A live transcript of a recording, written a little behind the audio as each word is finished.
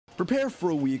Prepare for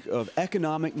a week of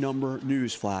economic number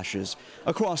news flashes.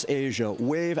 Across Asia,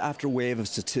 wave after wave of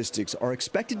statistics are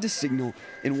expected to signal,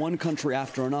 in one country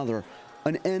after another,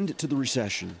 an end to the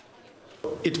recession.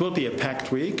 It will be a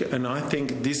packed week, and I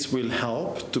think this will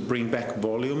help to bring back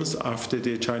volumes after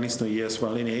the Chinese New Year as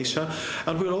well in Asia,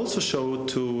 and will also show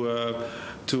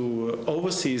to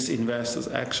overseas investors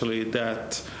actually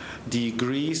that the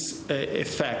Greece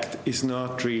effect is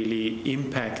not really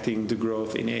impacting the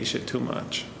growth in Asia too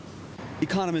much.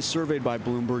 Economists surveyed by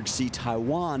Bloomberg see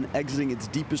Taiwan exiting its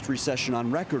deepest recession on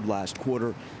record last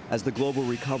quarter as the global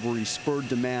recovery spurred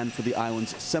demand for the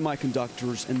island's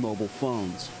semiconductors and mobile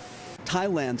phones.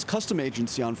 Thailand's custom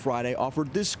agency on Friday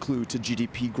offered this clue to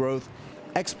GDP growth.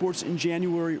 Exports in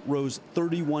January rose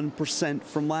 31%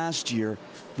 from last year,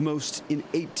 the most in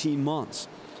 18 months.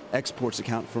 Exports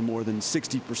account for more than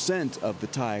 60% of the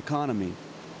Thai economy.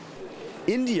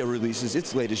 India releases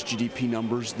its latest GDP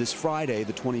numbers this Friday,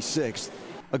 the 26th.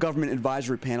 A government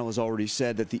advisory panel has already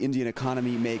said that the Indian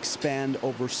economy may expand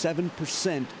over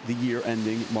 7% the year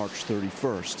ending March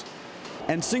 31st.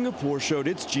 And Singapore showed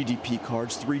its GDP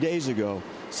cards 3 days ago,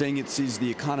 saying it sees the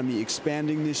economy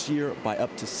expanding this year by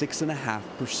up to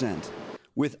 6.5%.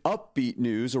 With upbeat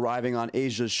news arriving on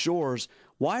Asia's shores,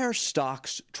 why are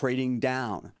stocks trading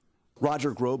down?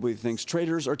 Roger Grobley thinks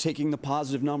traders are taking the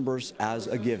positive numbers as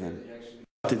a given.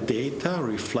 The data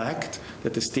reflect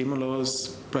that the stimulus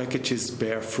packages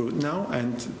bear fruit now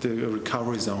and the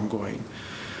recovery is ongoing.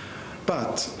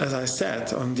 But, as I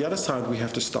said, on the other side we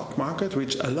have the stock market,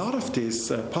 which a lot of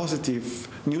this positive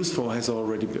news flow has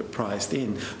already been priced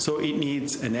in. So it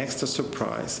needs an extra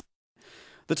surprise.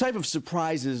 The type of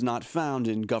surprise is not found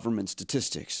in government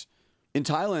statistics. In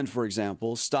Thailand, for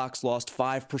example, stocks lost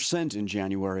 5% in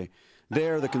January.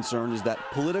 There, the concern is that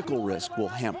political risk will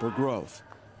hamper growth.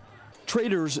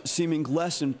 Traders seeming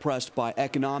less impressed by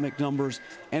economic numbers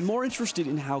and more interested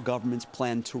in how governments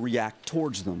plan to react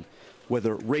towards them,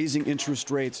 whether raising interest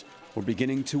rates or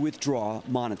beginning to withdraw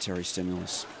monetary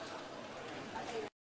stimulus.